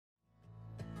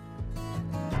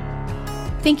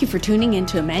Thank you for tuning in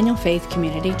to Emmanuel Faith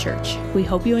Community Church. We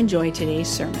hope you enjoy today's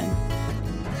sermon.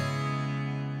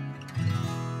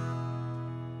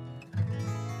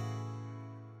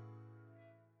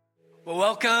 Well,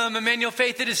 welcome, Emmanuel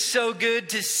Faith. It is so good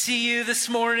to see you this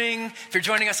morning. If you're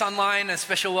joining us online, a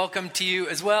special welcome to you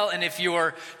as well. And if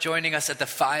you're joining us at the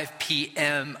 5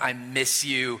 p.m., I miss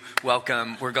you.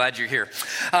 Welcome. We're glad you're here.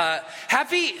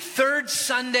 Happy third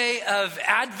Sunday of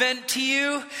Advent to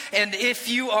you. And if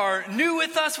you are new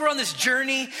with us, we're on this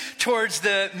journey towards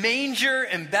the manger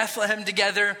in Bethlehem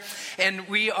together. And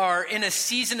we are in a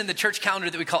season in the church calendar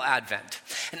that we call Advent.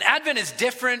 And Advent is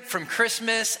different from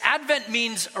Christmas. Advent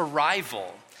means arrival.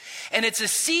 And it's a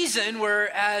season where,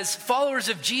 as followers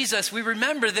of Jesus, we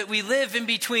remember that we live in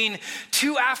between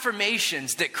two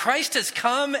affirmations, that Christ has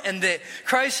come and that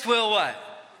Christ will what?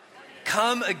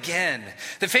 Come again.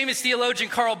 The famous theologian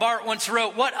Karl Barth once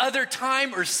wrote, "What other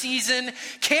time or season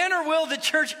can or will the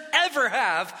church ever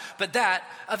have but that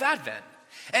of Advent?"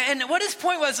 And what his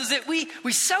point was is that we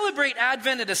celebrate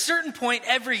Advent at a certain point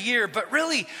every year, but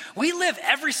really we live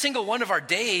every single one of our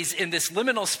days in this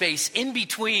liminal space in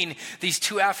between these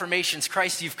two affirmations,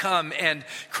 Christ you've come and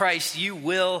Christ you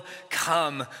will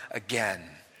come again.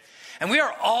 And we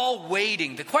are all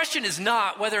waiting. The question is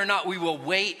not whether or not we will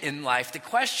wait in life. The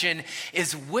question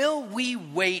is, will we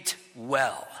wait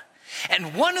well?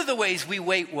 And one of the ways we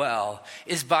wait well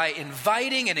is by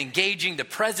inviting and engaging the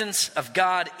presence of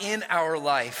God in our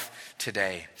life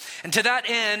today. And to that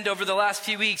end, over the last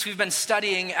few weeks, we've been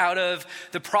studying out of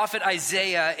the prophet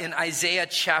Isaiah in Isaiah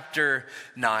chapter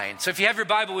 9. So if you have your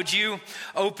Bible, would you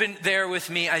open there with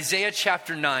me, Isaiah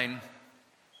chapter 9.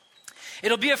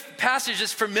 It'll be a passage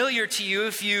that's familiar to you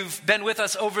if you've been with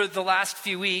us over the last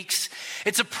few weeks.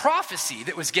 It's a prophecy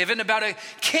that was given about a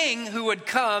king who would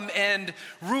come and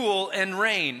rule and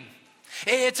reign.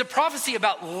 It's a prophecy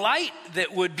about light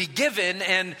that would be given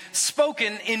and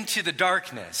spoken into the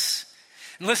darkness.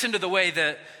 And listen to the way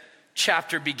the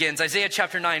chapter begins. Isaiah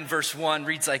chapter 9 verse 1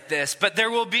 reads like this: "But there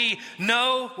will be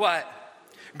no" what?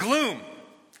 "Gloom.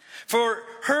 For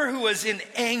her who was in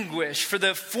anguish, for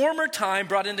the former time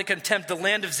brought into contempt the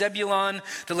land of Zebulun,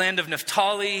 the land of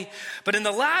Naphtali. But in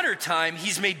the latter time,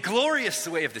 he's made glorious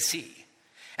the way of the sea,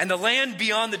 and the land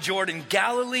beyond the Jordan,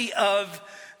 Galilee of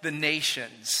the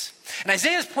nations." And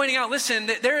Isaiah is pointing out, listen,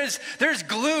 that there's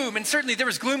gloom, and certainly there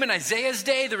was gloom in Isaiah's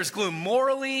day. There was gloom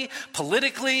morally,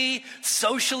 politically,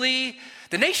 socially.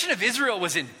 The nation of Israel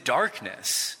was in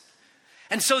darkness.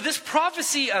 And so this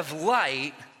prophecy of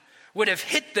light would have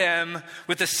hit them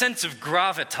with a sense of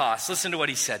gravitas. Listen to what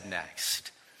he said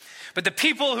next. "But the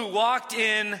people who walked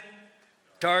in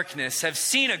darkness have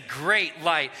seen a great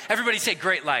light." Everybody say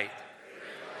great light.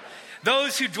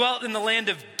 "Those who dwelt in the land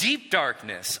of deep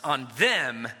darkness, on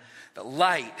them the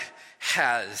light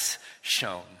has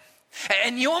shone."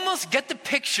 And you almost get the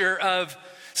picture of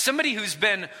somebody who's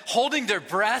been holding their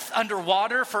breath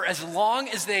underwater for as long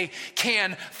as they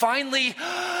can, finally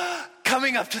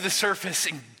coming up to the surface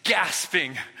and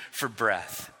gasping for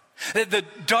breath. The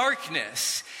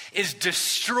darkness is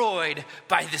destroyed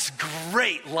by this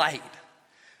great light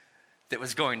that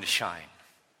was going to shine.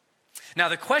 Now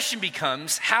the question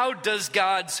becomes, how does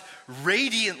God's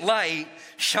radiant light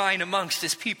shine amongst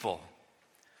his people?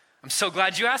 I'm so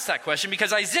glad you asked that question,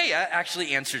 because Isaiah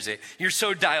actually answers it. You're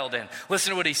so dialed in. Listen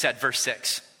to what he said, verse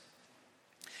 6.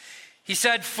 He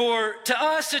said, "For to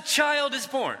us a child is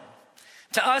born,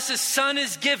 to us a son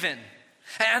is given."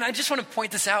 And I just want to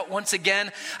point this out once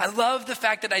again. I love the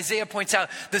fact that Isaiah points out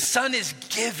the son is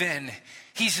given.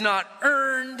 He's not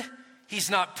earned. He's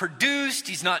not produced.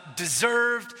 He's not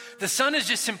deserved. The son is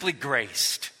just simply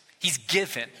graced. He's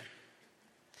given.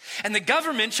 "And the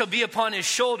government shall be upon his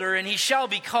shoulder, and he shall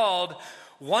be called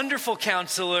Wonderful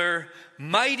Counselor,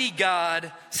 Mighty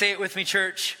God." Say it with me,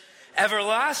 church.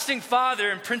 "Everlasting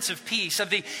Father and Prince of Peace. Of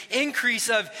the increase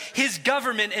of his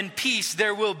government and peace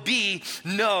there will be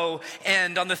no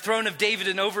end. On the throne of David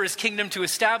and over his kingdom, to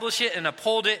establish it and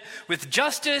uphold it with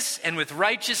justice and with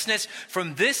righteousness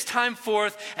from this time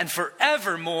forth and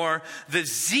forevermore. The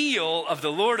zeal of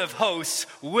the Lord of hosts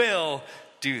will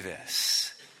do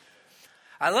this."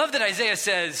 I love that Isaiah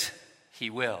says he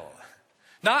will.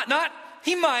 Not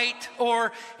he might,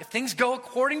 or if things go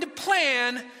according to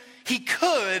plan, he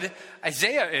could.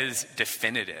 Isaiah is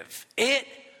definitive. It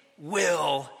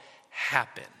will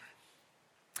happen.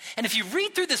 And if you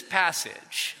read through this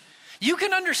passage, you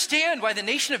can understand why the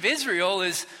nation of Israel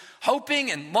is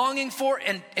hoping and longing for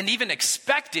and even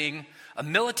expecting a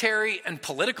military and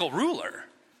political ruler.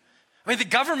 I mean, the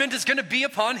government is going to be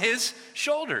upon his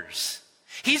shoulders.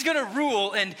 He's going to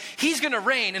rule and he's going to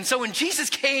reign. And so when Jesus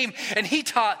came and he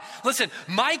taught, listen,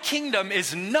 my kingdom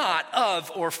is not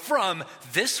of or from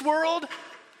this world,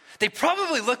 they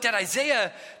probably looked at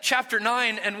Isaiah chapter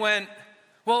 9 and went,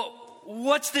 well,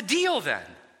 what's the deal then?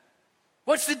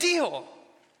 What's the deal?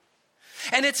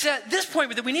 And it's at this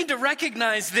point that we need to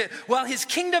recognize that while his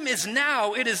kingdom is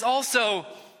now, it is also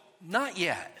not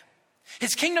yet.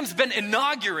 His kingdom's been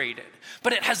inaugurated,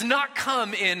 but it has not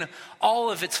come in all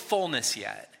of its fullness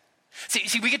yet.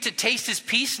 See, we get to taste his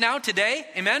peace now today.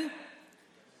 Amen?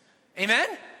 Amen?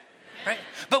 Right?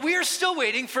 But we are still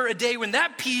waiting for a day when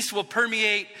that peace will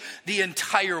permeate the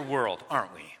entire world,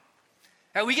 aren't we?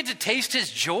 And we get to taste his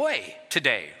joy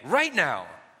today, right now.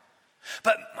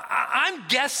 But I'm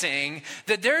guessing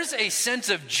that there's a sense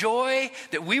of joy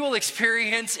that we will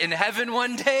experience in heaven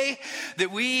one day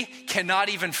that we cannot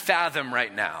even fathom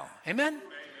right now. Amen?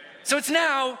 So it's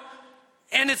now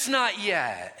and it's not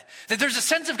yet. That there's a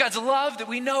sense of God's love that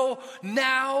we know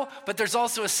now, but there's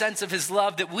also a sense of his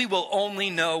love that we will only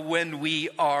know when we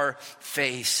are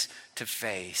face to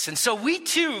face. And so we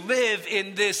too live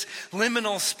in this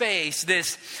liminal space,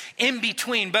 this in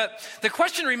between. But the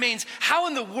question remains, how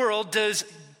in the world does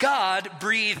God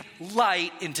breathe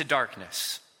light into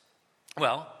darkness?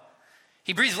 Well,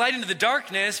 he breathes light into the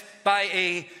darkness by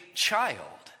a child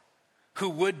who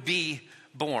would be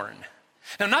born.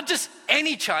 Now, not just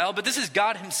any child, but this is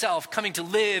God himself coming to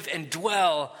live and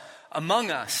dwell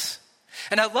among us.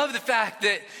 And I love the fact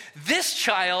that this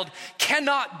child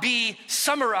cannot be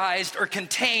summarized or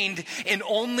contained in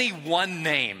only one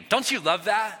name. Don't you love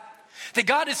that? That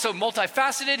God is so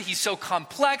multifaceted, he's so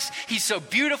complex, he's so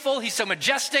beautiful, he's so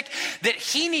majestic, that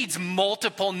he needs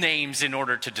multiple names in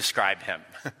order to describe him.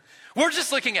 We're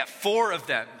just looking at 4 of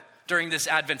them during this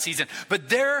Advent season, but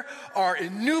there are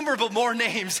innumerable more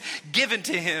names given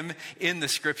to him in the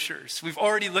scriptures. We've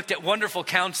already looked at Wonderful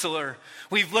Counselor,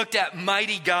 we've looked at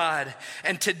Mighty God,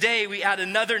 and today we add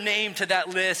another name to that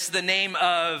list, the name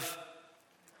of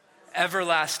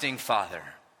Everlasting Father.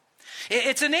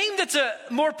 It's a name that's a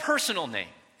more personal name,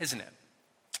 isn't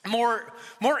it? More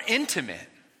intimate.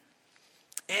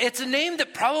 It's a name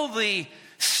that probably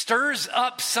stirs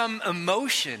up some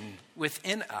emotion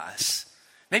within us.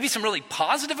 Maybe some really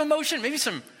positive emotion, maybe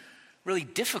some really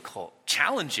difficult,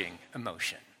 challenging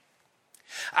emotion.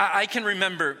 I can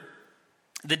remember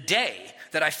the day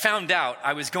that I found out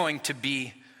I was going to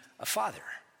be a father.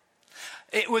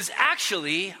 It was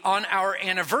actually on our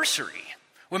anniversary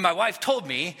when my wife told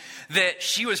me that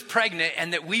she was pregnant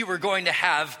and that we were going to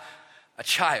have a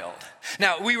child.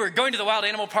 Now, we were going to the wild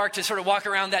animal park to sort of walk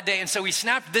around that day, and so we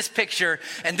snapped this picture,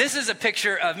 and this is a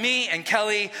picture of me and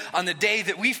Kelly on the day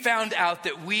that we found out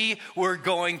that we were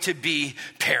going to be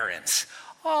parents.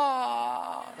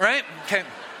 Aww, right? Okay.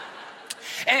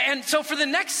 And so for the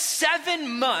next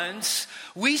 7 months,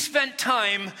 we spent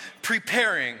time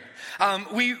preparing.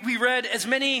 We read as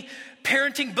many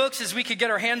parenting books as we could get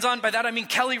our hands on. By that I mean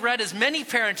Kelly read as many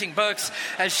parenting books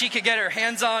as she could get her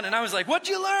hands on. And I was like, what'd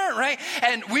you learn, right?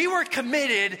 And we were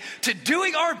committed to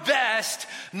doing our best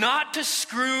not to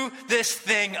screw this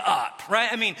thing up,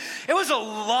 right? I mean, it was a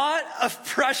lot of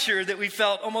pressure that we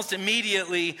felt almost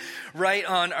immediately right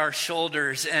on our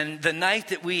shoulders. And the night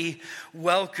that we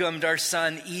welcomed our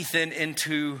son Ethan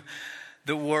into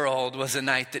the world was a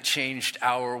night that changed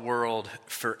our world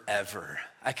forever.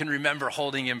 I can remember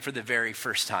holding him for the very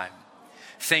first time,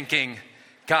 thinking,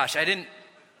 gosh, I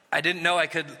didn't know I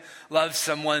could love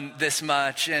someone this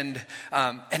much. And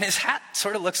his hat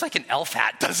sort of looks like an elf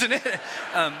hat, doesn't it?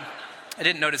 I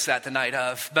didn't notice that the night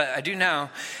of, but I do now.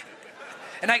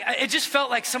 And it just felt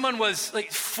like someone was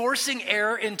like forcing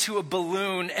air into a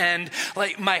balloon, and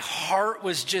like my heart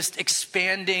was just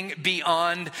expanding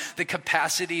beyond the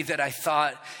capacity that I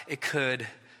thought it could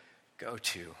go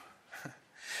to.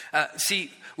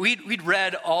 See, we'd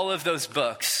read all of those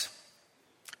books.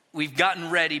 We've gotten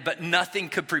ready, but nothing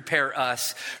could prepare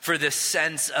us for this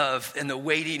sense of and the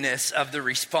weightiness of the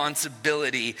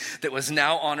responsibility that was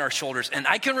now on our shoulders. And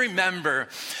I can remember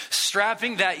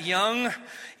strapping that young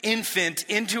infant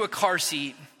into a car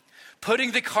seat,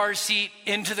 putting the car seat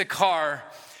into the car,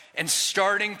 and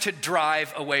starting to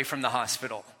drive away from the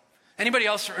hospital. Anybody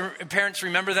else, parents,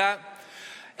 remember that?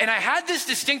 And I had this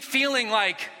distinct feeling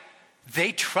like,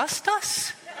 they trust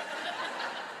us?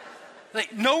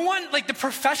 Like no one, like the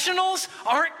professionals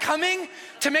aren't coming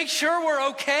to make sure we're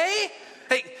okay?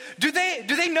 Like, do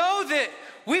they know that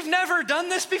we've never done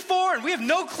this before and we have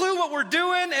no clue what we're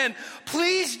doing, and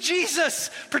please, Jesus,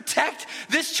 protect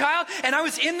this child? And I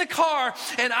was in the car,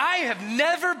 and I have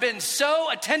never been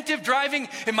so attentive driving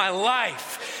in my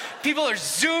life, People are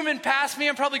zooming past me.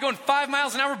 I'm probably going 5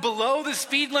 miles an hour below the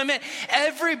speed limit.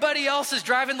 Everybody else is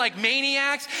driving like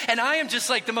maniacs. And I am just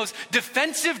like the most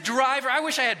defensive driver. I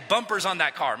wish I had bumpers on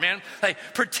that car, man. Like,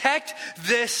 protect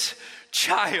this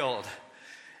child.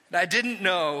 And I didn't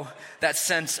know that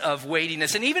sense of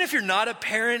weightiness. And even if you're not a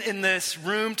parent in this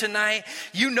room tonight,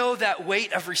 you know that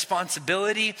weight of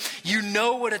responsibility. You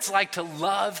know what it's like to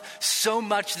love so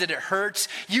much that it hurts.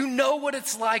 You know what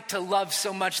it's like to love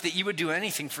so much that you would do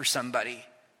anything for somebody.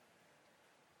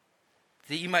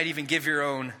 That you might even give your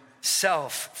own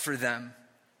self for them.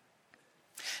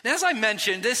 And as I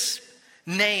mentioned, this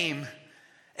name,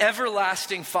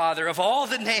 Everlasting Father, of all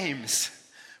the names,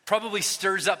 probably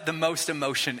stirs up the most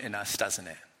emotion in us, doesn't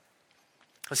it?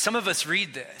 Because some of us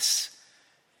read this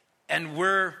and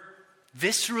we're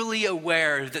viscerally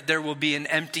aware that there will be an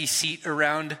empty seat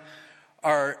around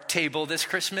our table this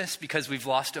Christmas because we've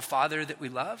lost a father that we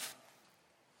love.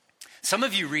 Some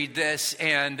of you read this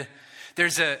and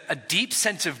there's a deep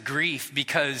sense of grief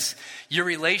because your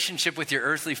relationship with your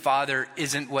earthly father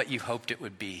isn't what you hoped it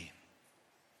would be.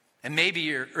 And maybe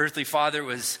your earthly father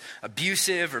was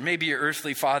abusive, or maybe your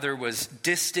earthly father was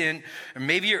distant, or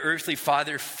maybe your earthly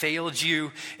father failed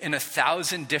you in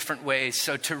 1,000 different ways.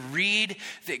 So to read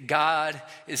that God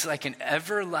is like an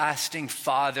everlasting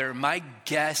father, my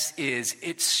guess is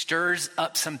it stirs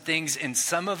up some things in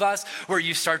some of us where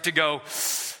you start to go,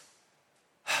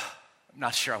 I'm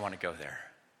not sure I want to go there.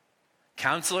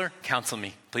 Counselor, counsel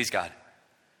me, please God.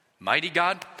 Mighty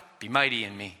God, be mighty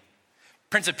in me.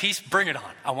 Prince of Peace, bring it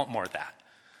on. I want more of that.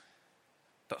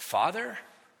 But Father,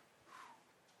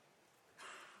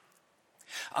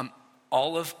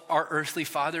 all of our earthly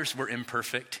fathers were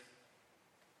imperfect.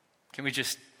 Can we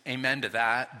just amen to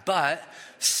that? But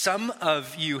some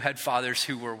of you had fathers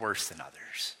who were worse than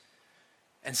others.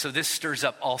 And so this stirs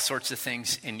up all sorts of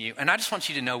things in you. And I just want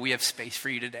you to know we have space for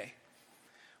you today.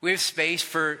 We have space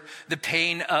for the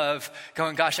pain of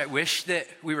going, gosh, I wish that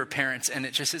we were parents and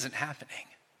it just isn't happening.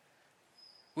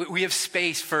 We have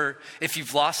space for if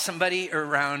you've lost somebody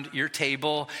around your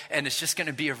table and it's just going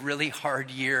to be a really hard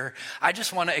year. I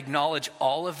just want to acknowledge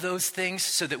all of those things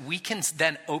so that we can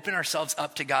then open ourselves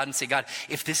up to God and say, God,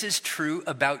 if this is true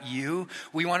about you,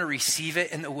 we want to receive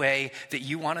it in the way that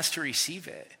you want us to receive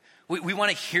it. We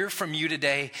want to hear from you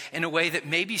today in a way that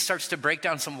maybe starts to break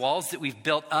down some walls that we've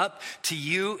built up to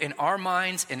you in our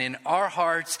minds and in our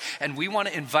hearts. And we want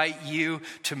to invite you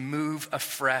to move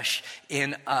afresh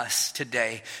in us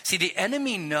today. See, the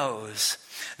enemy knows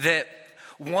that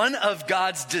one of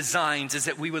God's designs is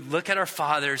that we would look at our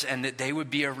fathers and that they would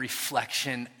be a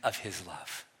reflection of his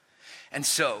love. And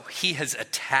so he has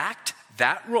attacked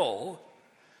that role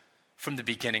from the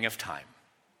beginning of time.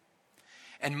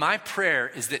 And my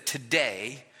prayer is that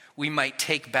today we might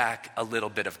take back a little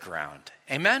bit of ground.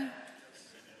 Amen?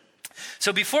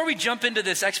 So before we jump into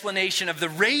this explanation of the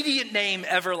radiant name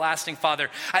Everlasting Father,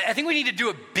 I think we need to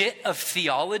do a bit of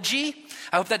theology.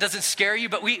 I hope that doesn't scare you,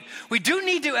 but we do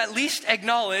need to at least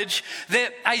acknowledge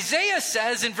that Isaiah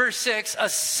says in verse 6, a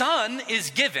son is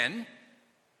given,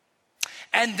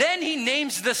 and then he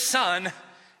names the son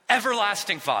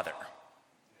Everlasting Father.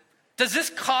 Does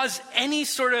this cause any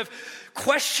sort of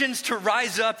questions to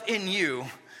rise up in you,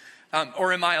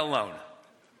 or am I alone?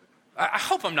 I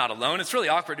hope I'm not alone. It's really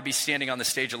awkward to be standing on the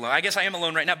stage alone. I guess I am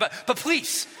alone right now, but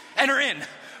please enter in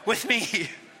with me.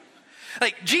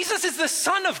 Like, Jesus is the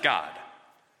Son of God.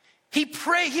 He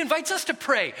invites us to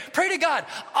pray. Pray to God,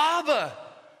 Abba,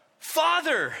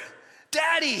 Father,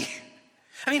 Daddy.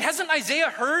 I mean, hasn't Isaiah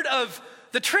heard of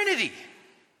the Trinity?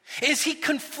 Is he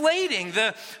conflating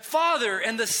the Father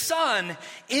and the Son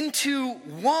into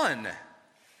one?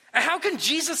 And how can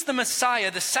Jesus the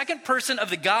Messiah, the second person of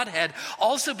the Godhead,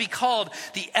 also be called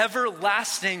the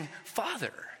Everlasting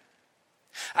Father?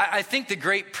 I think the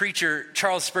great preacher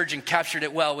Charles Spurgeon captured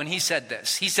it well when he said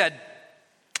this. He said,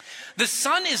 the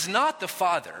Son is not the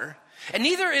Father, and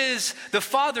neither is the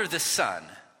Father the Son.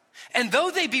 And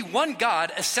though they be one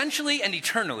God, essentially and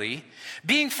eternally,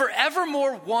 being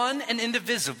forevermore one and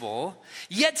indivisible,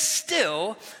 yet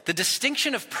still the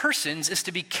distinction of persons is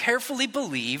to be carefully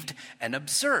believed and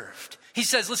observed. He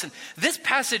says, listen, this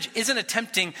passage isn't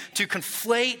attempting to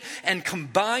conflate and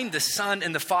combine the Son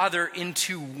and the Father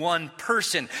into one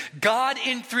person. God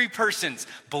in three persons,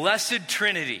 blessed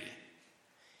Trinity.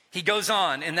 He goes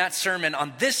on in that sermon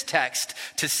on this text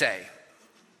to say,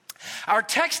 our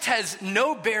text has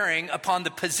no bearing upon the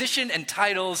position and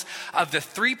titles of the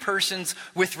three persons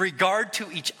with regard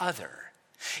to each other.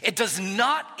 It does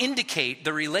not indicate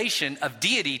the relation of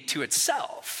deity to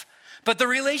itself, but the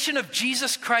relation of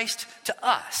Jesus Christ to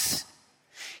us.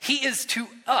 He is to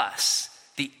us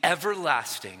the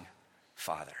everlasting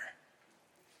Father.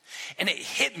 And it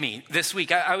hit me this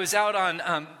week. I was out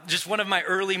on just one of my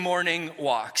early morning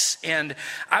walks, and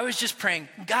I was just praying,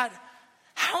 God,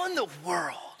 how in the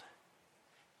world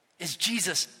is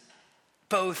Jesus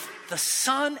both the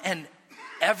Son and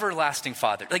everlasting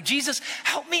Father? Like, Jesus,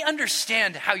 help me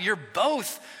understand how you're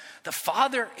both the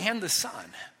Father and the Son.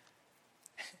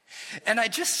 And I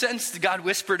just sensed God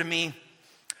whisper to me,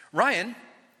 Ryan,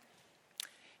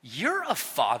 you're a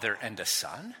father and a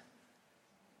son.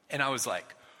 And I was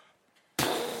like,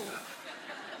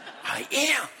 I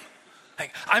am.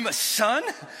 Like, I'm a son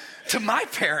to my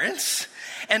parents,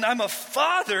 and I'm a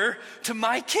father to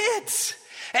my kids.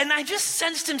 And I just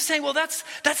sensed him saying, well, that's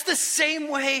the same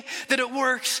way that it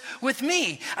works with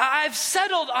me. I've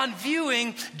settled on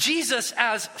viewing Jesus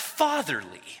as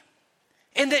fatherly,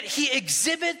 in that he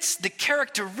exhibits the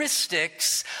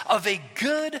characteristics of a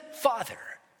good father.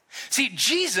 See,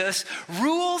 Jesus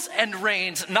rules and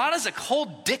reigns not as a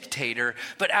cold dictator,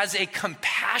 but as a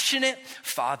compassionate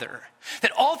father.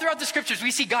 That all throughout the scriptures,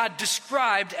 we see God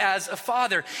described as a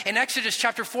father. In Exodus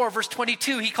chapter 4, verse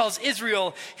 22, he calls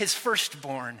Israel his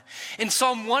firstborn. In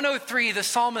Psalm 103, the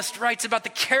psalmist writes about the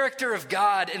character of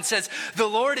God and says, the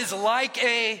Lord is like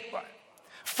a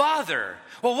father.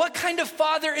 Well, what kind of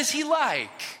father is he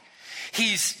like?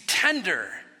 He's tender.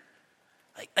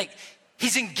 Like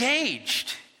he's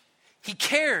engaged. He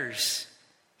cares.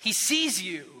 He sees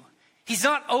you. He's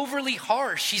not overly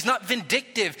harsh. He's not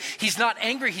vindictive. He's not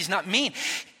angry. He's not mean.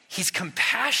 He's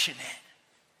compassionate.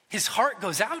 His heart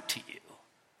goes out to you,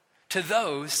 to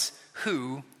those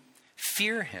who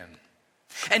fear him.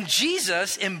 And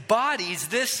Jesus embodies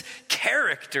this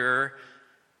character,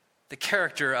 the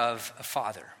character of a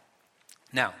father.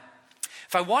 Now,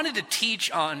 if I wanted to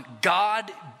teach on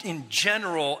God in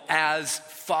general as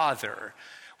Father,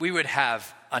 we would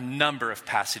have a number of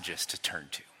passages to turn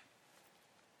to.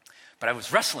 But I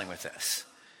was wrestling with this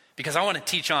because I want to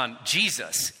teach on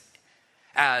Jesus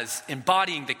as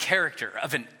embodying the character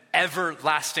of an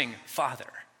everlasting Father.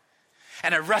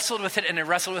 And I wrestled with it, and I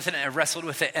wrestled with it, and I wrestled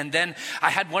with it. And then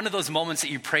I had one of those moments that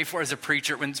you pray for as a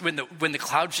preacher when the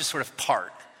clouds just sort of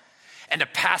part. And a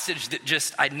passage that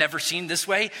just I'd never seen this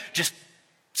way just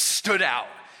stood out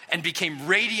and became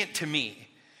radiant to me.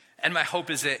 And my hope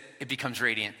is that it becomes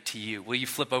radiant to you. Will you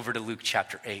flip over to Luke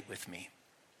chapter 8 with me?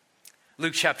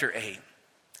 Luke chapter 8.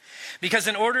 Because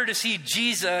in order to see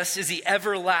Jesus as the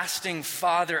everlasting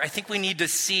Father, I think we need to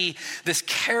see this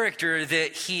character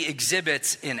that he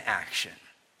exhibits in action.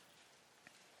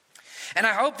 And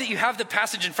I hope that you have the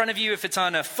passage in front of you if it's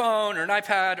on a phone or an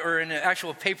iPad or in an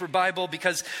actual paper Bible,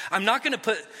 because I'm not going to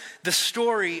put the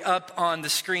story up on the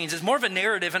screens. It's more of a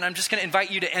narrative, and I'm just going to invite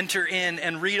you to enter in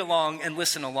and read along and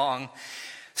listen along.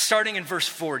 Starting in verse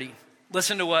 40,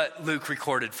 listen to what Luke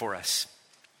recorded for us.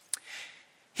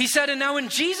 He said, and now when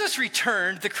Jesus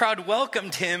returned, the crowd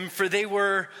welcomed him, for they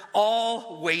were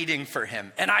all waiting for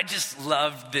him. And I just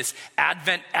loved this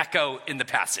Advent echo in the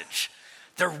passage.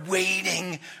 They're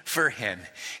waiting for him.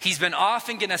 He's been off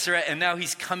in Gennesaret, and now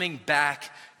he's coming back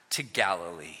to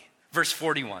Galilee. Verse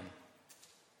 41.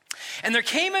 And there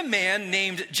came a man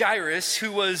named Jairus,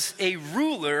 who was a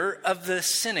ruler of the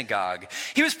synagogue.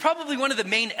 He was probably one of the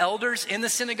main elders in the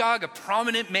synagogue, a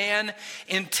prominent man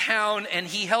in town, and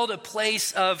he held a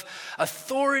place of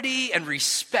authority and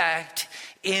respect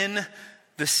in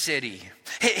the city.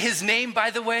 His name,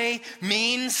 by the way,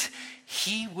 means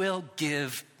he will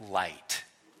give light.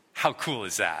 How cool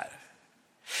is that?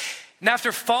 And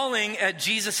after falling at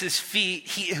Jesus' feet,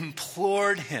 he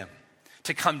implored him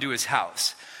to come to his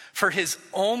house. For his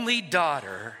only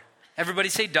daughter, everybody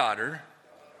say daughter,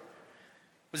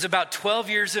 was about 12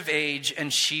 years of age,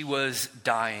 and she was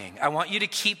dying. I want you to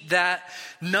keep that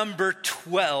number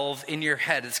 12 in your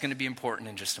head. It's going to be important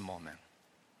in just a moment.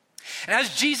 And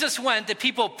as Jesus went, the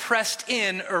people pressed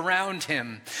in around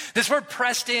him. This word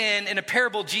pressed in a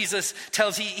parable Jesus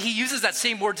tells, he uses that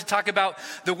same word to talk about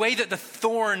the way that the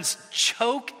thorns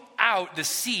choke out the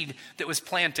seed that was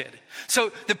planted.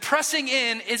 So the pressing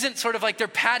in isn't sort of like they're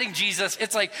patting Jesus.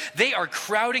 It's like they are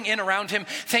crowding in around him.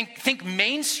 Think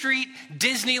Main Street,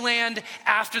 Disneyland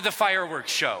after the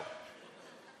fireworks show.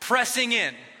 Pressing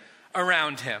in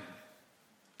around him.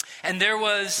 And there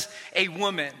was a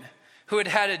woman who had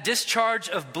had a discharge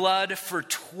of blood for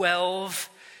 12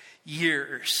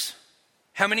 years.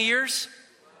 How many years?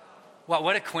 Wow,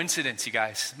 what a coincidence, you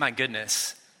guys. My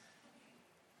goodness.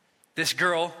 This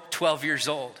girl, 12 years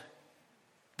old.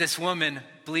 This woman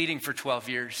bleeding for 12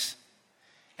 years.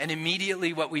 And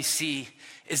immediately what we see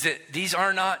is that these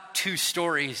are not two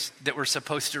stories that we're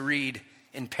supposed to read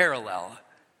in parallel.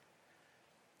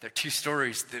 They're two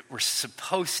stories that we're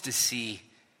supposed to see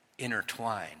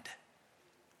intertwined.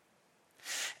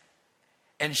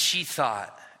 And she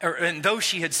thought, and though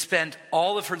she had spent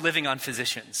all of her living on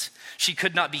physicians, she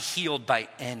could not be healed by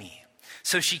any.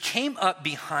 So she came up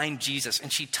behind Jesus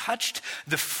and she touched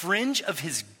the fringe of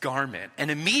his garment,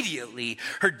 and immediately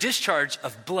her discharge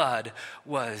of blood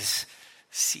was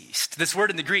ceased. This word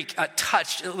in the Greek,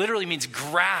 touched, it literally means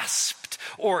grasped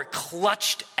or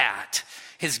clutched at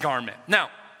his garment. Now,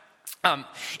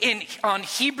 on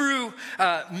Hebrew,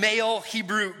 male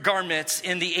Hebrew garments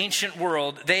in the ancient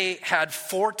world, they had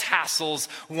 4 tassels,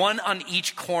 one on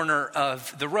each corner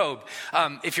of the robe.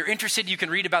 If you're interested, you can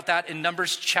read about that in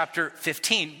Numbers chapter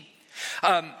 15.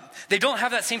 They don't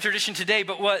have that same tradition today,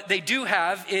 but what they do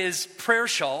have is prayer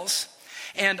shawls.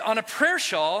 And on a prayer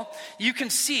shawl, you can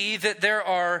see that there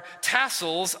are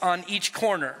tassels on each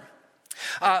corner.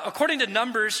 According to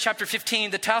Numbers chapter 15,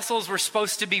 the tassels were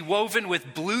supposed to be woven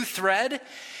with blue thread,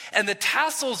 and the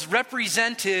tassels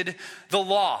represented the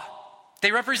law.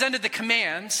 They represented the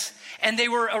commands, and they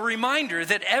were a reminder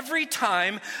that every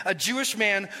time a Jewish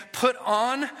man put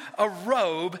on a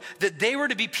robe, that they were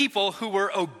to be people who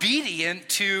were obedient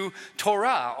to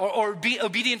Torah, or be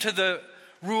obedient to the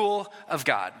rule of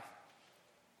God.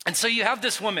 And so you have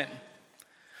this woman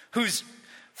who's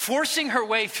forcing her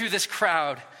way through this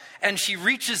crowd, and she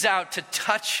reaches out to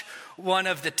touch one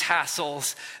of the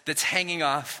tassels that's hanging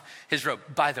off his robe.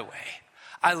 By the way,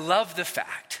 I love the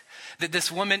fact that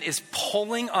this woman is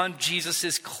pulling on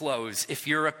Jesus's clothes. If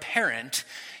you're a parent,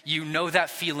 you know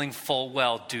that feeling full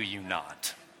well, do you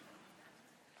not?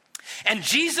 And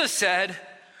Jesus said,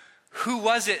 "Who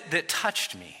was it that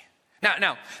touched me?"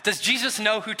 Now, does Jesus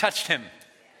know who touched him?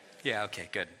 Yeah, okay,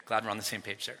 good. Glad we're on the same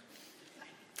page there.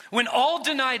 When all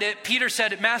denied it, Peter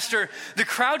said, "Master, the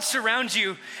crowd surrounds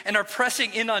you and are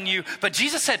pressing in on you." But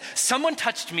Jesus said, "Someone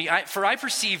touched me, for I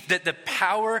perceived that the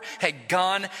power had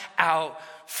gone out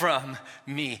from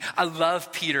me." I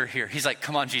love Peter here. He's like,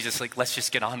 "Come on, Jesus, let's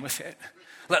just get on with it.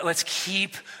 Let's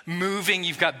keep moving.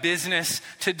 You've got business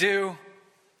to do."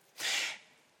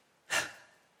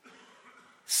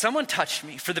 Someone touched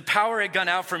me, for the power had gone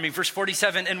out from me. Verse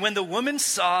 47, and when the woman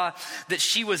saw that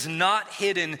she was not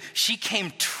hidden, she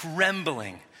came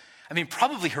trembling. I mean,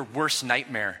 probably her worst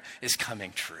nightmare is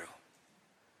coming true.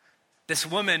 This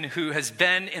woman who has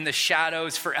been in the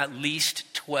shadows for at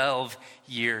least 12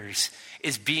 years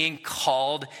is being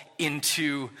called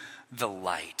into the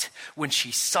light. When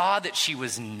she saw that she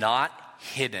was not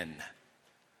hidden,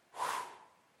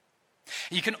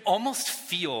 you can almost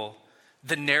feel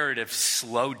the narrative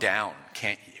slow down,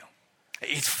 can't you?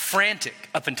 It's frantic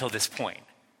up until this point.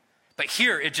 But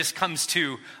here it just comes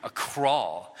to a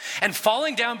crawl. And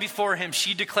falling down before him,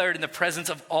 she declared in the presence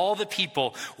of all the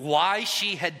people why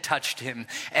she had touched him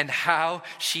and how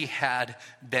she had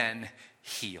been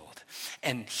healed.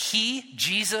 And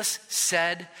Jesus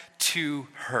said to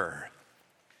her,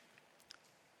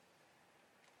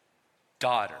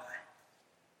 "Daughter,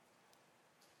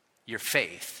 your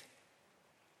faith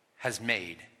has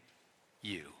made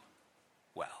you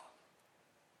well."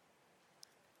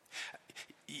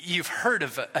 You've heard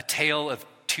of a tale of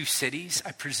 2 cities,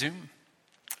 I presume.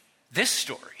 This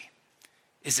story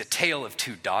is a tale of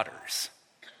 2 daughters.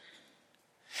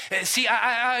 See,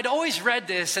 I'd always read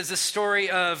this as a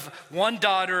story of one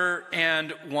daughter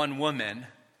and one woman,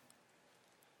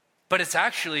 but it's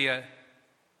actually a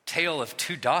tale of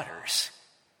 2 daughters.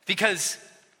 Because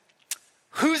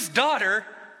whose daughter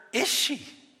is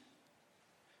she?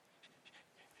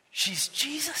 She's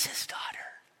Jesus' daughter.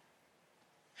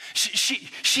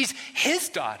 She's his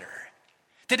daughter.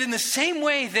 That in the same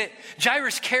way that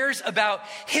Jairus cares about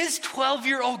his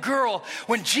 12-year-old girl,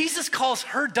 when Jesus calls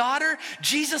her daughter,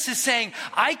 Jesus is saying,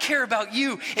 I care about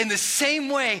you in the same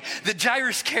way that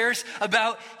Jairus cares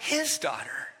about his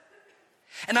daughter.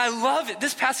 And I love it.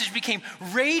 This passage became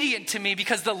radiant to me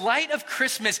because the light of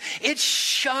Christmas, it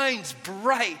shines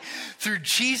bright through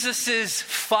Jesus's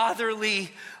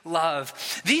fatherly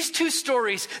love. These 2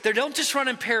 stories, they don't just run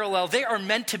in parallel, they are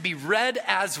meant to be read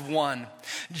as one.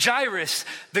 Jairus,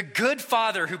 the good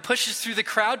father who pushes through the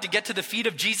crowd to get to the feet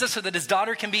of Jesus so that his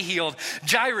daughter can be healed.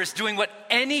 Jairus doing what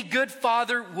any good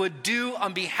father would do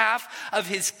on behalf of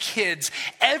his kids.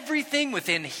 Everything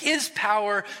within his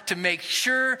power to make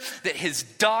sure that his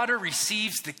daughter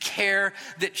receives the care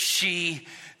that she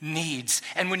needs.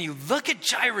 And when you look at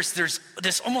Jairus, there's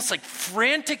this almost like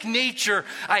frantic nature.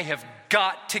 I have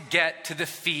got to get to the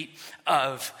feet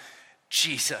of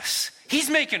Jesus. He's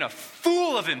making a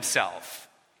fool of himself.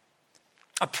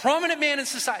 A prominent man in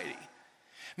society,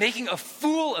 making a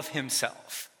fool of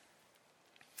himself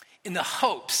in the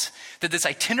hopes that this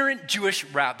itinerant Jewish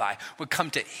rabbi would come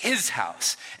to his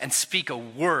house and speak a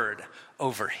word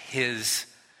over his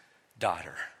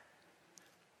daughter.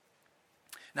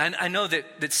 And I know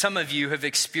that some of you have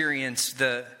experienced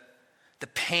the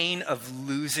pain of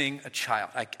losing a child.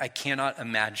 I cannot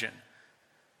imagine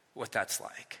what that's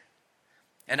like.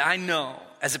 And I know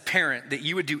as a parent that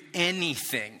you would do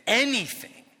anything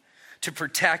to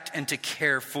protect and to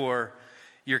care for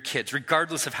your kids,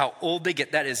 regardless of how old they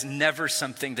get. That is never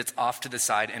something that's off to the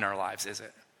side in our lives, is it?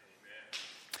 Amen.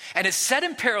 And it's set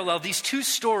in parallel, these two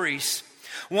stories,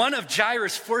 one of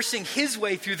Jairus forcing his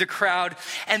way through the crowd,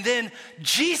 and then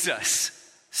Jesus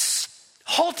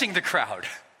halting the crowd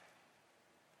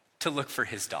to look for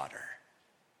his daughter.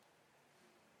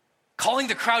 Calling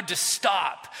the crowd to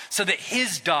stop so that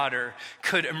his daughter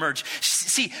could emerge.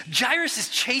 See, Jairus is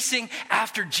chasing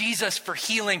after Jesus for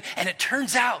healing, and it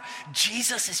turns out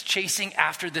Jesus is chasing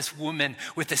after this woman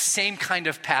with the same kind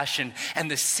of passion and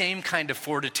the same kind of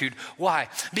fortitude. Why?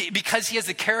 Because he has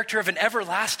the character of an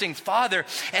everlasting father,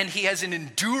 and he has an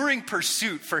enduring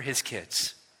pursuit for his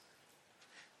kids.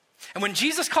 And when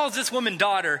Jesus calls this woman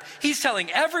daughter, he's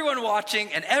telling everyone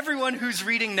watching and everyone who's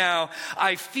reading now,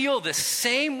 I feel the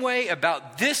same way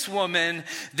about this woman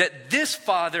that this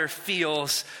father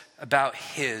feels about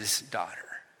his daughter.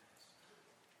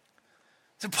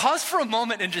 So pause for a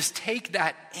moment and just take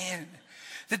that in.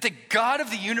 That the God of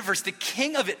the universe, the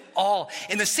king of it all,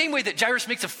 in the same way that Jairus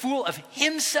makes a fool of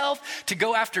himself to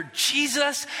go after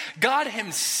Jesus, God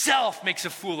himself makes a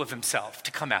fool of himself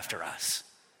to come after us.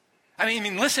 I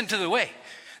mean, listen to the way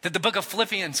that the book of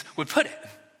Philippians would put it.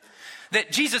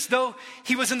 That Jesus, though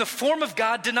he was in the form of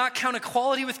God, did not count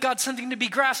equality with God something to be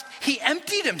grasped. He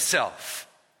emptied himself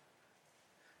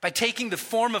by taking the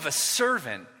form of a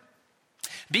servant,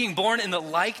 being born in the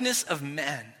likeness of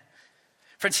men.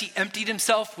 Friends, he emptied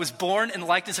himself, was born in the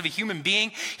likeness of a human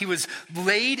being. He was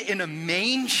laid in a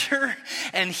manger,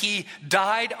 and he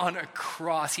died on a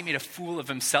cross. He made a fool of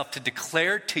himself to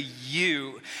declare to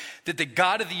you that the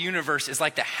God of the universe is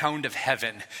like the hound of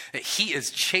heaven, that he is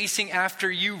chasing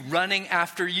after you, running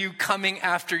after you, coming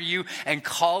after you, and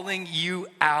calling you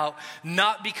out,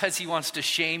 not because he wants to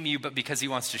shame you, but because he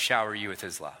wants to shower you with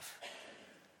his love.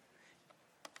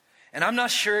 And I'm not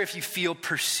sure if you feel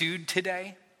pursued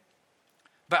today,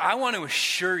 but I want to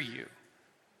assure you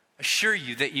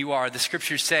that you are. The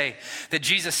scriptures say that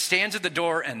Jesus stands at the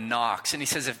door and knocks. And he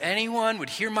says, if anyone would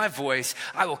hear my voice,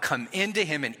 I will come into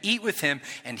him and eat with him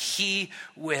and he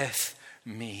with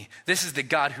me. This is the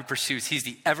God who pursues. He's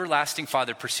the everlasting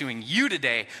Father pursuing you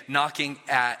today, knocking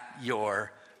at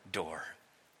your door.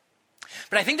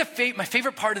 But I think my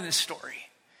favorite part of this story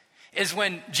is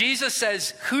when Jesus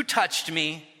says, who touched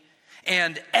me?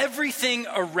 And everything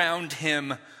around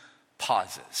him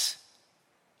pauses.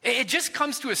 It just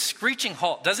comes to a screeching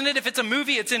halt, doesn't it? If it's a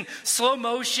movie, it's in slow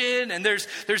motion and there's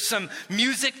some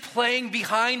music playing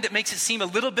behind that makes it seem a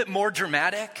little bit more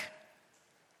dramatic.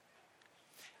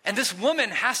 And this woman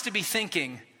has to be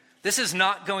thinking, this is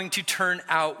not going to turn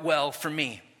out well for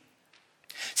me.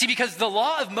 See, because the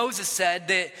law of Moses said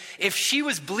that if she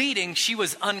was bleeding, she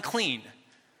was unclean,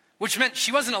 which meant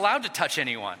she wasn't allowed to touch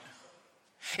anyone.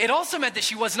 It also meant that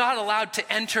she was not allowed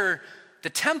to enter the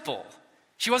temple.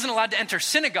 She wasn't allowed to enter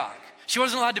synagogue. She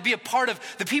wasn't allowed to be a part of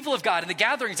the people of God and the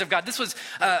gatherings of God. This was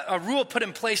a rule put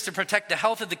in place to protect the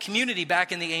health of the community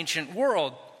back in the ancient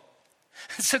world.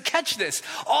 So catch this.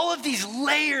 All of these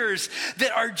layers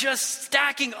that are just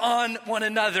stacking on one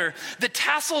another. The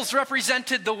tassels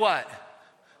represented the what?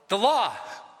 The law.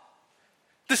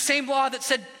 The same law that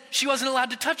said she wasn't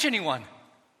allowed to touch anyone.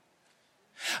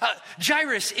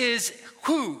 Jairus is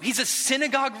who? He's a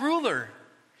synagogue ruler.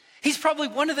 He's probably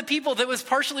one of the people that was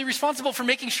partially responsible for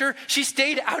making sure she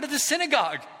stayed out of the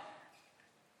synagogue.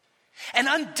 And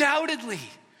undoubtedly,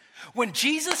 when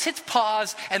Jesus hits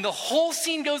pause and the whole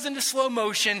scene goes into slow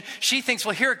motion, she thinks,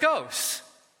 well, here it goes.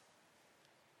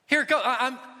 Here it goes.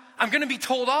 I'm going to be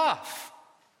told off.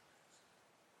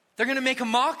 They're going to make a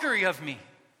mockery of me.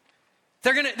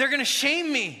 They're going to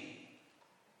shame me.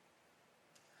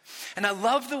 And I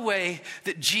love the way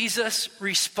that Jesus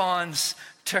responds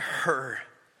to her.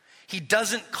 He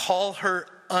doesn't call her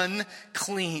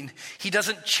unclean. He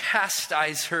doesn't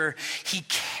chastise her. He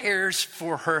cares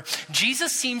for her.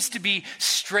 Jesus seems to be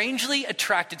strangely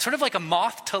attracted, sort of like a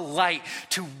moth to light,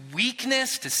 to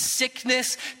weakness, to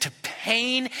sickness, to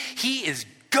pain. He is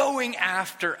going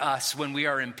after us when we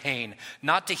are in pain,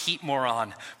 not to heap more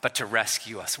on, but to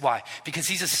rescue us. Why? Because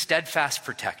he's a steadfast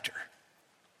protector.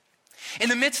 In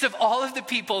the midst of all of the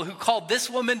people who called this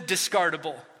woman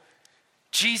discardable,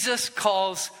 Jesus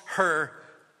calls her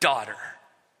daughter.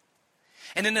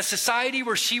 And in a society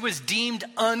where she was deemed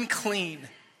unclean,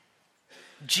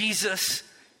 Jesus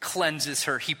cleanses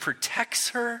her. He protects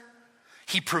her.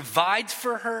 He provides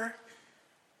for her.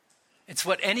 It's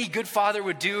what any good father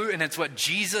would do, and it's what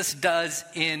Jesus does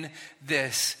in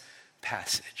this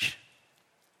passage.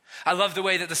 I love the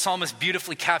way that the psalmist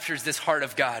beautifully captures this heart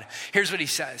of God. Here's what he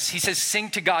says. He says, sing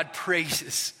to God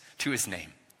praises to his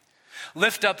name.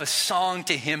 Lift up a song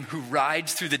to him who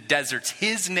rides through the deserts.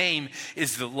 His name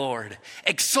is the Lord.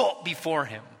 Exult before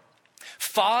him.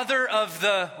 Father of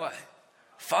the what?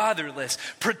 Fatherless.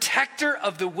 Protector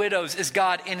of the widows is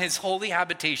God in his holy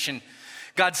habitation.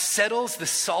 God settles the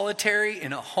solitary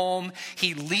in a home.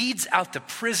 He leads out the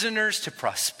prisoners to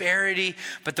prosperity,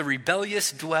 but the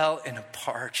rebellious dwell in a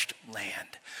parched land.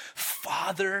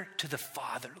 Father to the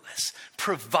fatherless,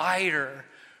 provider,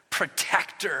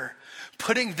 protector,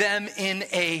 putting them in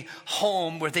a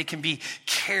home where they can be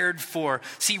cared for.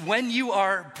 See, when you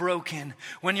are broken,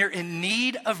 when you're in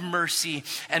need of mercy,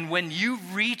 and when you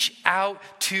reach out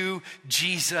to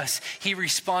Jesus, he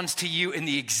responds to you in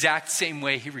the exact same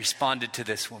way he responded to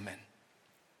this woman.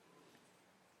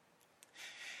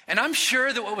 And I'm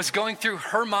sure that what was going through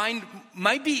her mind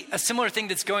might be a similar thing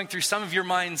that's going through some of your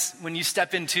minds when you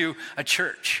step into a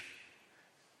church.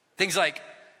 Things like,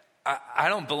 I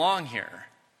don't belong here.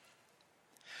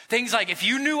 Things like, if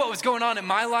you knew what was going on in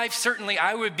my life, certainly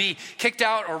I would be kicked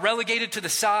out or relegated to the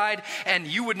side, and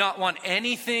you would not want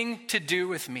anything to do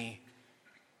with me.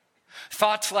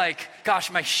 Thoughts like,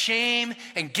 gosh, my shame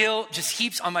and guilt just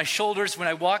heaps on my shoulders when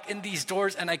I walk in these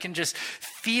doors, and I can just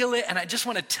feel it. And I just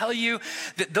want to tell you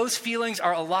that those feelings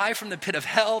are a lie from the pit of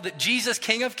hell, that Jesus,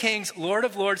 King of Kings, Lord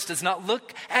of Lords, does not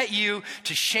look at you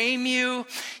to shame you.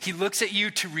 He looks at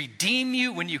you to redeem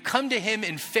you. When you come to him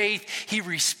in faith, he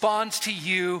responds to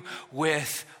you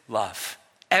with love.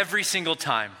 Every single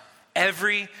time.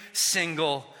 Every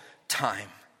single time.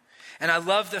 And I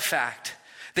love the fact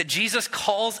that Jesus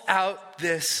calls out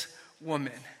this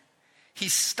woman. He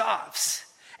stops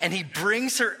and he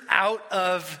brings her out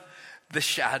of the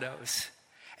shadows.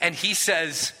 And he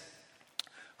says,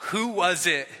 who was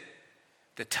it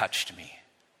that touched me?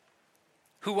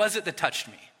 Who was it that touched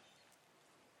me?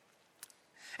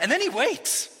 And then he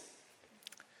waits.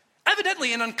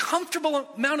 Evidently an uncomfortable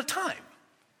amount of time.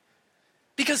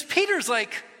 Because Peter's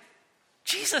like,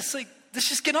 Jesus, like, let's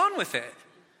just get on with it.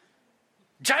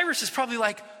 Jairus is probably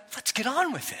like, let's get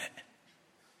on with it.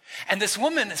 And this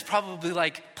woman is probably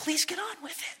like, please get on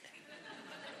with it.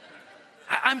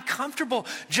 I'm comfortable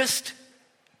just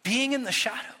being in the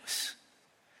shadows.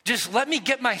 Just let me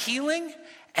get my healing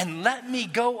and let me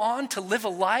go on to live a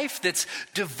life that's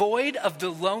devoid of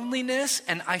the loneliness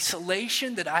and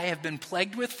isolation that I have been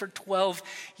plagued with for 12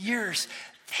 years.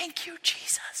 Thank you,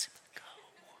 Jesus. Go.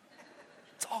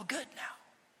 It's all good now.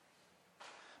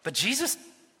 But Jesus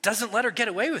doesn't let her get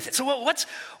away with it. So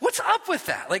what's up with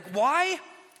that? Like, why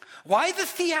the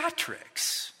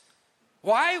theatrics?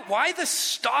 Why the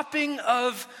stopping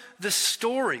of the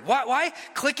story? Why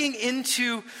clicking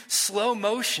into slow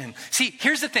motion? See,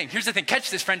 here's the thing.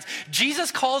 Catch this, friends. Jesus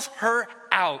calls her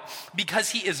out because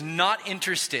he is not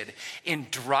interested in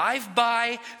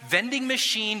drive-by vending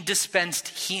machine dispensed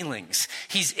healings.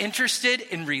 He's interested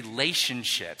in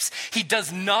relationships. He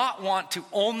does not want to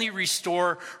only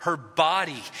restore her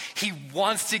body. He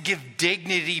wants to give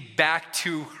dignity back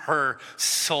to her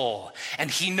soul.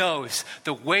 And he knows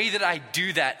the way that I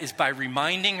do that is by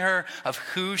reminding her of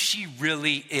who she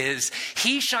really is.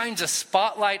 He shines a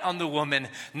spotlight on the woman,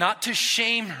 not to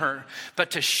shame her,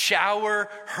 but to shower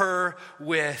her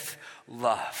with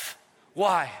love.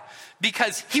 Why?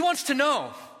 Because he wants to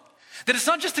know that it's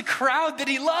not just the crowd that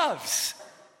he loves.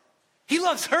 He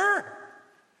loves her.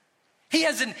 He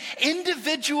has an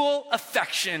individual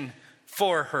affection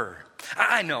for her.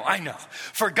 I know.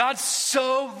 For God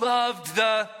so loved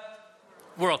the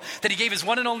world that he gave his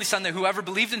one and only son, that whoever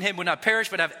believed in him would not perish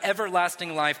but have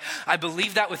everlasting life. I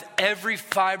believe that with every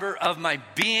fiber of my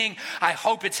being. I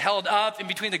hope it's held up in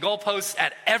between the goalposts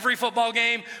at every football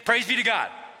game. Praise be to God,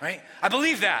 right? I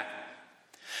believe that.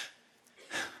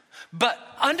 But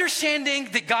understanding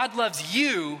that God loves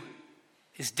you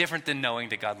is different than knowing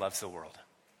that God loves the world.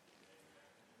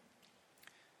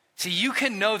 See, you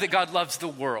can know that God loves the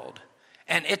world,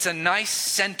 and it's a nice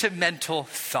sentimental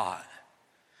thought.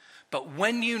 But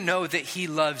when you know that he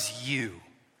loves you,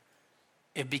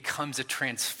 it becomes a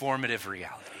transformative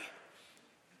reality.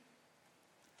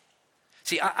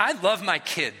 See, I love my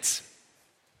kids.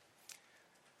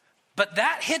 But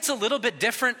that hits a little bit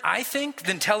different, I think,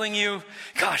 than telling you,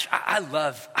 gosh, I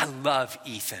love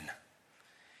Ethan.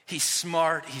 He's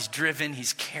smart, he's driven,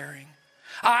 he's caring.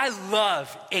 I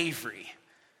love Avery.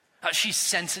 She's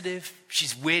sensitive,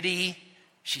 she's witty,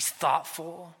 she's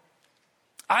thoughtful.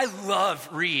 I love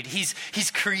Reed. He's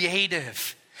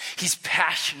creative. He's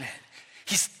passionate.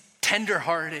 He's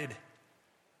tenderhearted.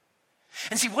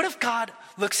 And see, what if God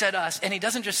looks at us and he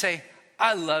doesn't just say,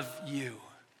 I love you,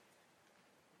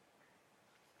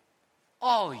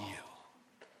 all you.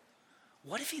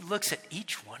 What if he looks at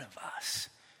each one of us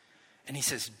and he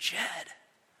says, Jed,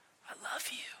 I love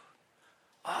you.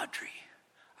 Audrey,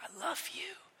 I love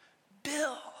you.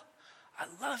 Bill, I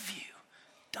love you.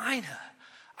 Dinah,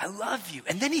 I love you.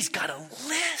 And then he's got a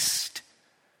list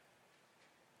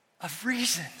of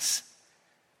reasons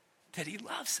that he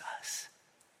loves us.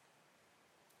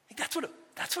 I think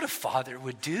that's what a father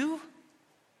would do,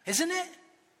 isn't it?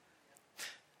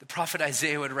 The prophet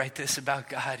Isaiah would write this about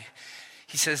God.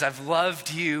 He says, I've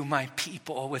loved you, my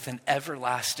people, with an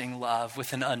everlasting love,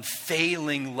 with an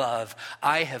unfailing love.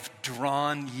 I have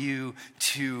drawn you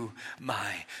to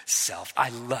myself. I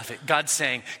love it. God's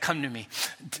saying, come to me,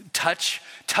 touch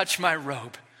my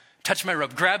robe,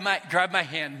 grab my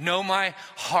hand, know my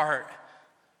heart.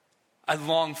 I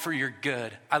long for your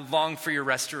good. I long for your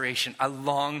restoration. I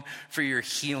long for your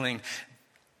healing.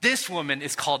 This woman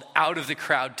is called out of the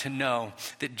crowd to know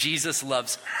that Jesus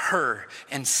loves her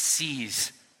and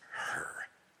sees her.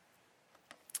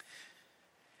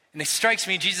 And it strikes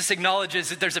me, Jesus acknowledges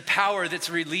that there's a power that's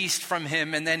released from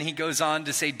him, and then he goes on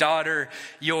to say, daughter,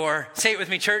 say it with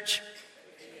me, church.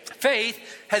 Faith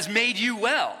has made you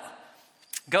well.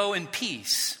 Go in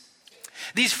peace.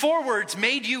 These 4 words,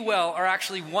 made you well, are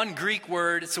actually one Greek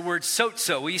word. It's the word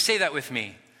sozo. Will you say that with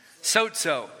me?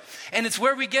 Sozo. And it's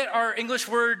where we get our English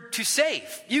word to save.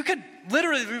 You could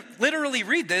literally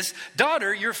read this.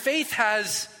 Daughter, your faith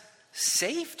has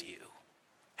saved you,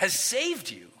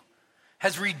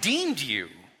 has redeemed you,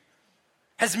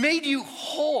 has made you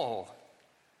whole.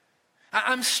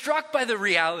 I'm struck by the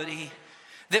reality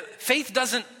that faith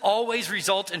doesn't always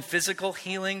result in physical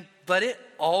healing, but it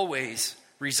always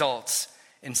results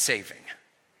in saving.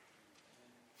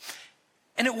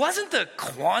 And it wasn't the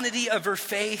quantity of her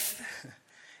faith.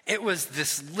 It was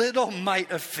this little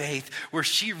mite of faith where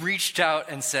she reached out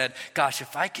and said, gosh,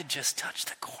 if I could just touch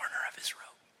the corner of his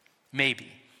robe,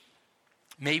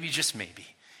 maybe, just maybe,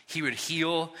 he would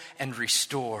heal and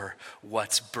restore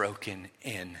what's broken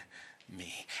in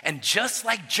me. And just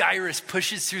like Jairus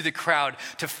pushes through the crowd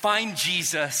to find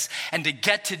Jesus and to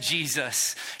get to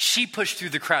Jesus, she pushed through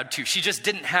the crowd too. She just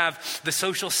didn't have the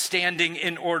social standing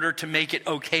in order to make it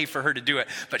okay for her to do it.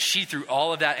 But she threw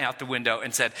all of that out the window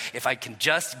and said, if I can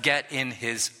just get in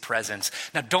his presence.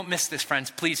 Now don't miss this,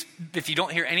 friends. Please, if you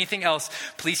don't hear anything else,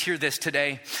 please hear this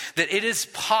today, that it is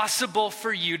possible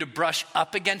for you to brush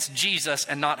up against Jesus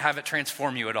and not have it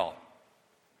transform you at all.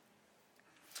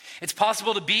 It's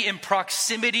possible to be in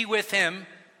proximity with him,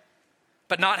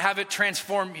 but not have it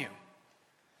transform you.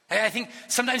 I think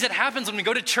sometimes it happens when we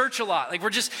go to church a lot. Like we're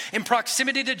just in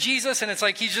proximity to Jesus and it's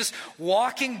like he's just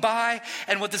walking by.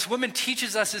 And what this woman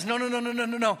teaches us is no.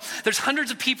 There's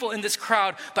hundreds of people in this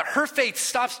crowd, but her faith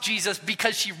stops Jesus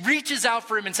because she reaches out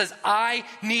for him and says, I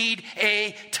need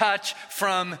a touch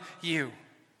from you.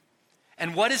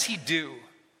 And what does he do?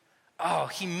 Oh,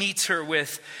 he meets her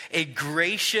with a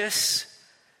gracious,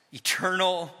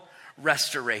 eternal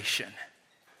restoration.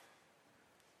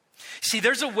 See,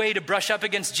 there's a way to brush up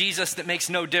against Jesus that makes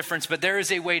no difference, but there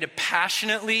is a way to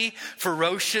passionately,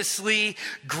 ferociously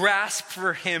grasp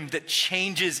for him that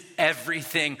changes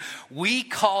everything. We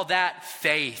call that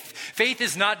faith. Faith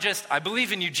is not just, I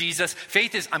believe in you, Jesus.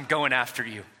 Faith is, I'm going after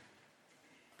you.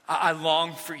 I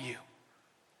long for you.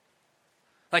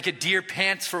 Like a deer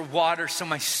pants for water, so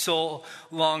my soul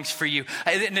longs for you.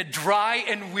 In a dry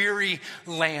and weary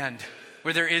land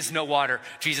where there is no water,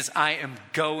 Jesus, I am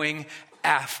going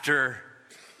after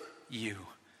you.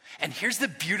 And here's the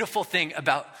beautiful thing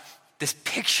about this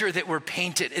picture that we're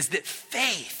painted is that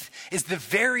faith is the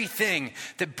very thing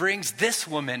that brings this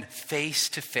woman face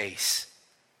to face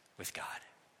with God.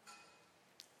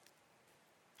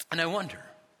 And I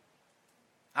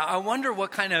wonder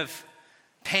what kind of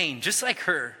pain, just like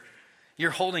her,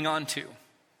 you're holding on to.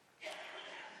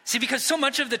 See, because so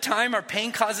much of the time our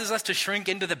pain causes us to shrink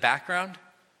into the background.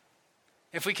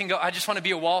 If we can go, I just want to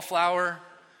be a wallflower.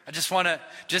 I just want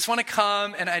to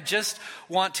come and I just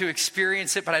want to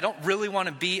experience it, but I don't really want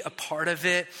to be a part of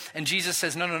it. And Jesus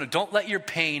says, no, don't let your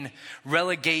pain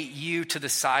relegate you to the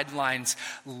sidelines.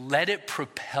 Let it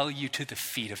propel you to the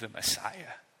feet of the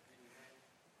Messiah.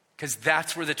 Because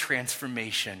that's where the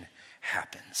transformation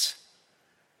happens.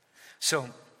 So,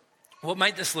 what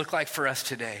might this look like for us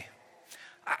today?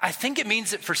 I think it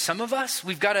means that for some of us,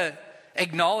 we've got to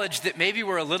acknowledge that maybe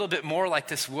we're a little bit more like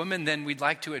this woman than we'd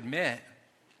like to admit.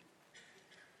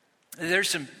 There's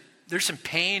some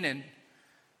pain and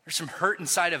there's some hurt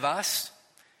inside of us.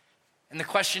 And the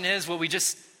question is, will we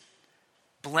just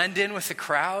blend in with the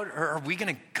crowd, or are we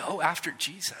going to go after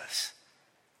Jesus?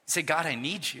 Say, God, I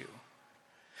need you.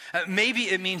 Maybe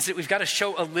it means that we've got to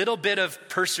show a little bit of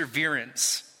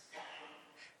perseverance.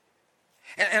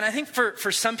 And I think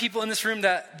for some people in this room,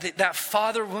 that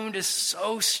father wound is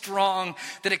so strong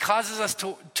that it causes us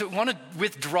to want to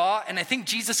withdraw. And I think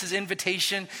Jesus'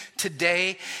 invitation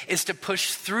today is to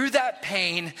push through that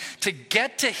pain, to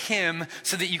get to him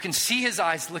so that you can see his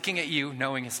eyes looking at you,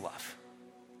 knowing his love.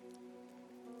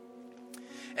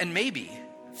 And maybe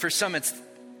for some,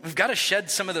 we've got to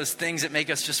shed some of those things that make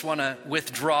us just want to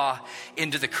withdraw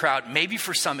into the crowd. Maybe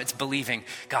for some, it's believing,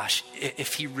 gosh,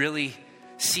 if he really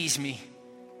sees me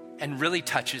and really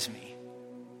touches me,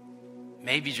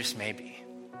 maybe, just maybe,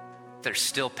 there's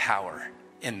still power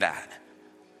in that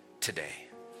today.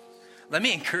 Let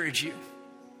me encourage you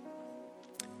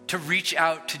to reach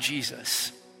out to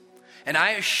Jesus. And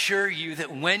I assure you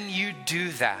that when you do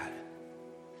that,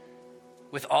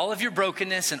 with all of your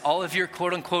brokenness and all of your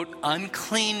quote unquote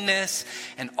uncleanness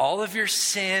and all of your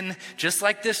sin, just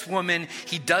like this woman,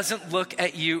 he doesn't look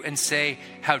at you and say,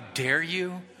 how dare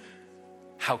you?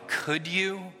 How could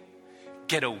you?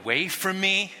 Get away from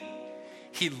me.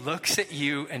 He looks at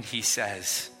you and he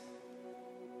says,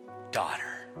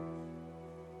 daughter,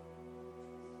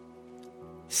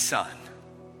 son.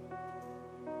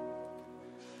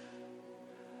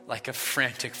 Like a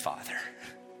frantic father,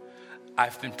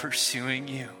 I've been pursuing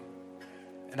you,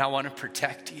 and I want to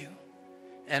protect you,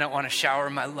 and I want to shower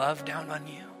my love down on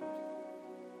you,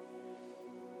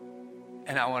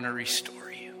 and I want to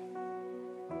restore you.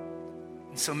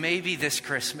 And so maybe this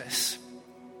Christmas,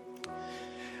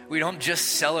 we don't just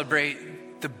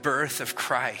celebrate the birth of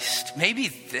Christ. Maybe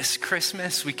this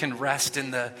Christmas we can rest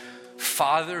in the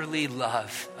fatherly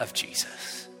love of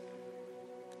Jesus.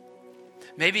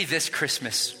 Maybe this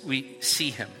Christmas we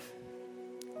see him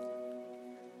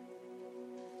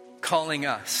calling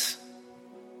us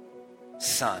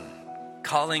son,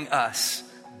 calling us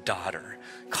daughter,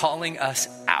 calling us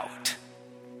out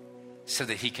so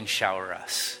that he can shower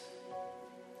us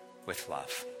with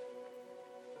love.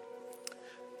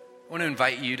 I want to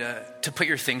invite you to put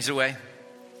your things away.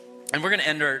 And we're going to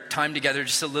end our time together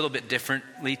just a little bit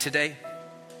differently today.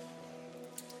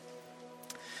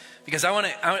 Because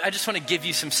I just want to give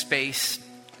you some space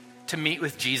to meet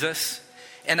with Jesus.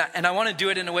 And I want to do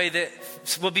it in a way that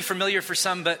will be familiar for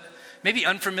some, but maybe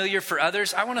unfamiliar for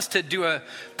others. I want us to do a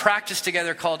practice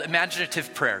together called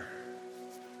imaginative prayer.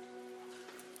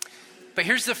 But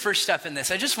here's the first step in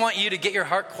this. I just want you to get your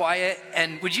heart quiet,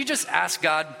 and would you just ask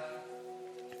God,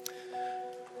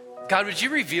 would you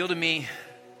reveal to me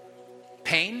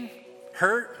pain,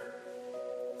 hurt,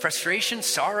 frustration,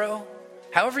 sorrow,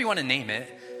 however you want to name it,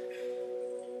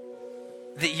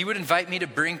 that you would invite me to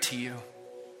bring to you?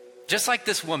 Just like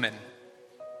this woman.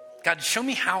 God, show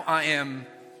me how I am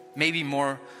maybe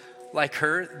more like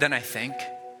her than I think.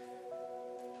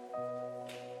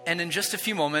 And in just a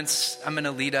few moments, I'm going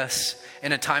to lead us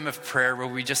in a time of prayer where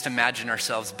we just imagine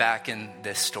ourselves back in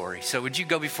this story. So would you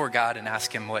go before God and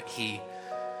ask him what he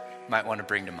might want to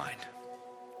bring to mind?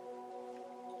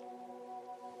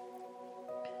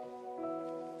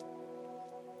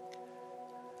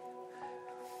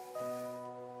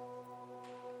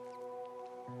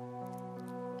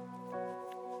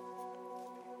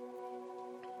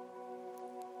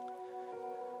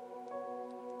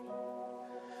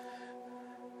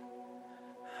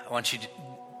 I want you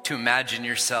to imagine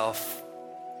yourself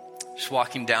just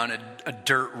walking down a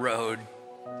dirt road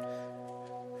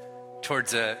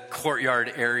towards a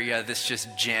courtyard area that's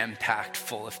just jam-packed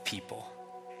full of people.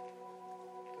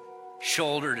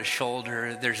 Shoulder to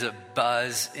shoulder, there's a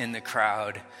buzz in the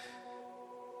crowd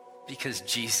because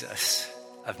Jesus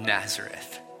of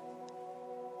Nazareth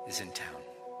is in town.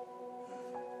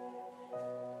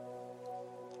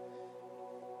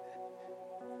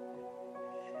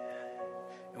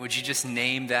 Would you just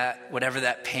name that, whatever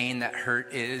that pain, that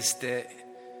hurt is that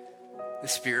the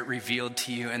Spirit revealed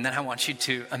to you? And then I want you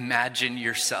to imagine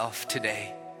yourself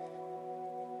today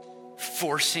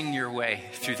forcing your way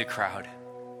through the crowd.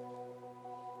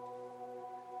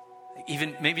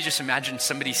 Even maybe just imagine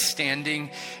somebody standing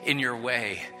in your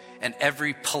way and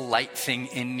every polite thing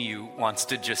in you wants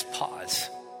to just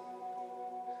pause.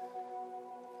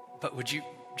 But would you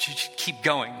just keep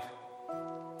going?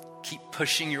 Keep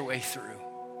pushing your way through.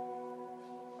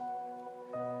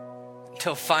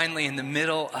 Until finally, in the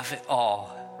middle of it all,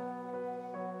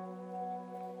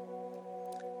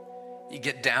 you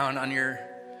get down on your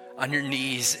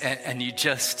knees and you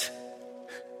just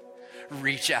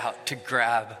reach out to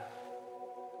grab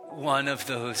one of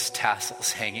those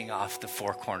tassels hanging off the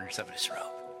four corners of his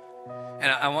robe.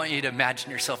 And I want you to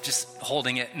imagine yourself just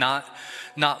holding it, not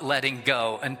letting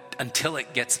go until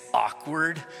it gets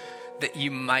awkward that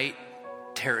you might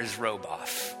tear his robe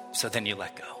off. So then you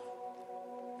let go.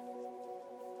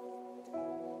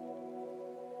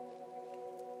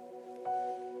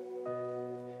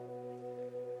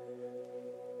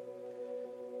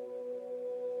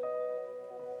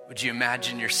 Would you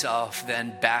imagine yourself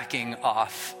then backing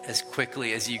off as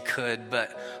quickly as you could,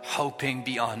 but hoping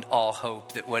beyond all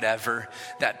hope that whatever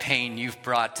that pain you've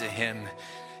brought to him,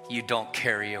 you don't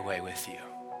carry away with you?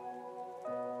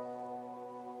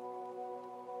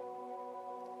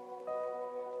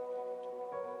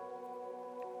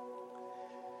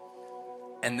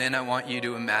 And then I want you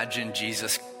to imagine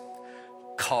Jesus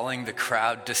calling the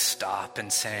crowd to stop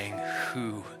and saying,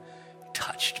 "Who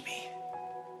touched me?"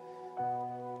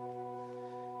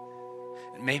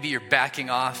 Maybe you're backing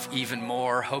off even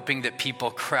more, hoping that people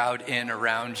crowd in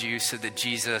around you so that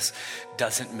Jesus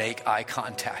doesn't make eye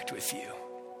contact with you.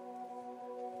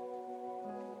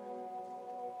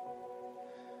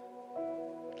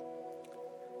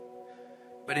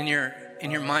 But in your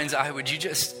mind's eye,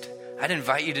 I'd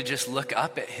invite you to just look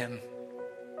up at him.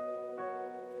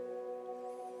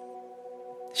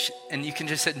 And you can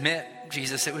just admit,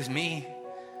 Jesus, it was me.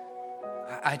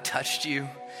 I touched you.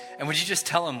 And would you just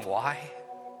tell him why?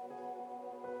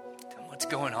 What's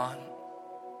going on?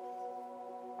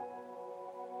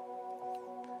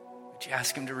 Would you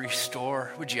ask him to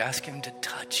restore? Would you ask him to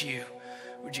touch you?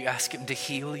 Would you ask him to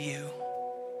heal you?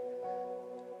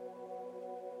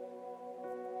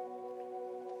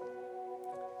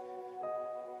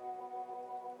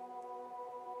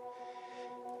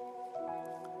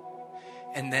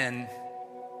 And then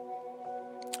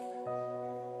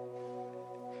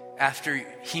after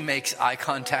he makes eye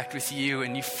contact with you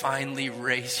and you finally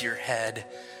raise your head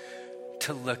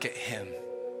to look at him,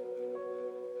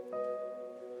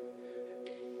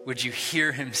 would you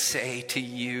hear him say to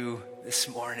you this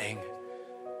morning,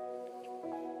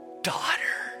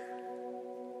 "Daughter,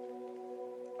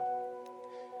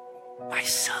 my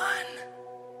son,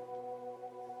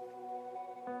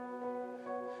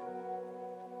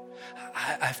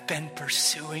 I've been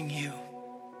pursuing you.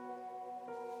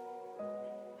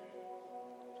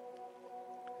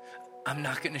 I'm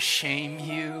not going to shame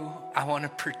you. I want to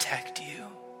protect you."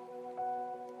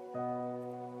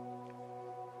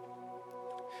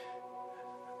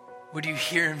 Would you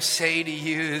hear him say to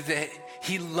you that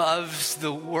he loves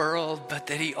the world, but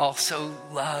that he also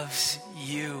loves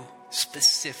you,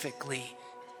 specifically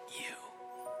you?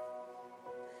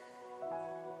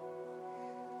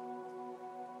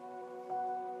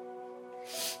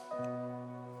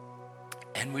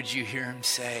 And would you hear him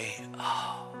say,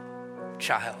 "Oh,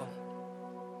 child,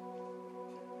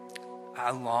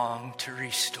 I long to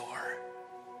restore,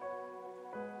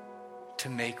 to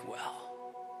make well,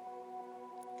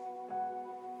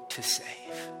 to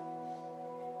save."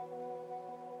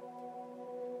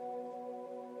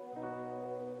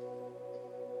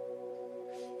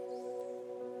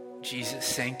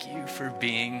 Jesus, thank you for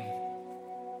being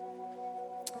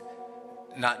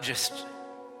not just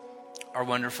our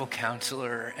wonderful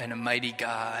counselor and a mighty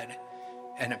God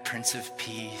and a Prince of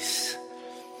Peace.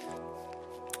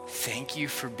 Thank you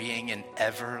for being an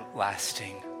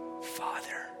everlasting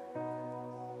Father.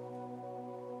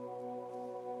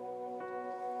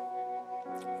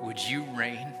 Would you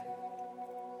reign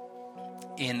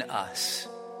in us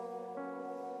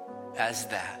as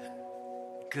that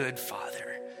good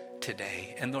Father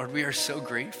today? And Lord, we are so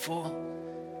grateful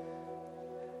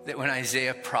that when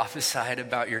Isaiah prophesied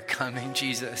about your coming,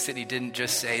 Jesus, that he didn't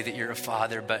just say that you're a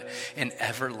father, but an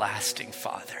everlasting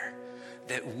Father.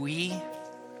 That we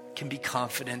can be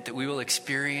confident that we will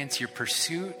experience your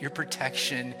pursuit, your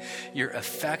protection, your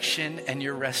affection, and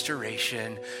your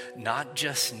restoration, not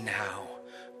just now,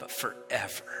 but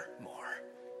forevermore.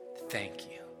 Thank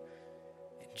you.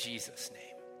 In Jesus' name.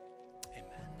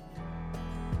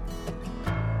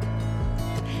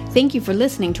 Thank you for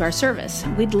listening to our service.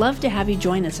 We'd love to have you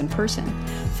join us in person.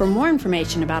 For more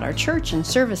information about our church and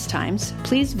service times,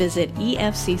 please visit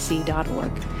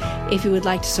efcc.org. If you would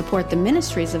like to support the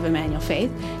ministries of Emmanuel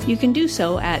Faith, you can do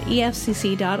so at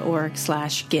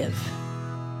efcc.org/give.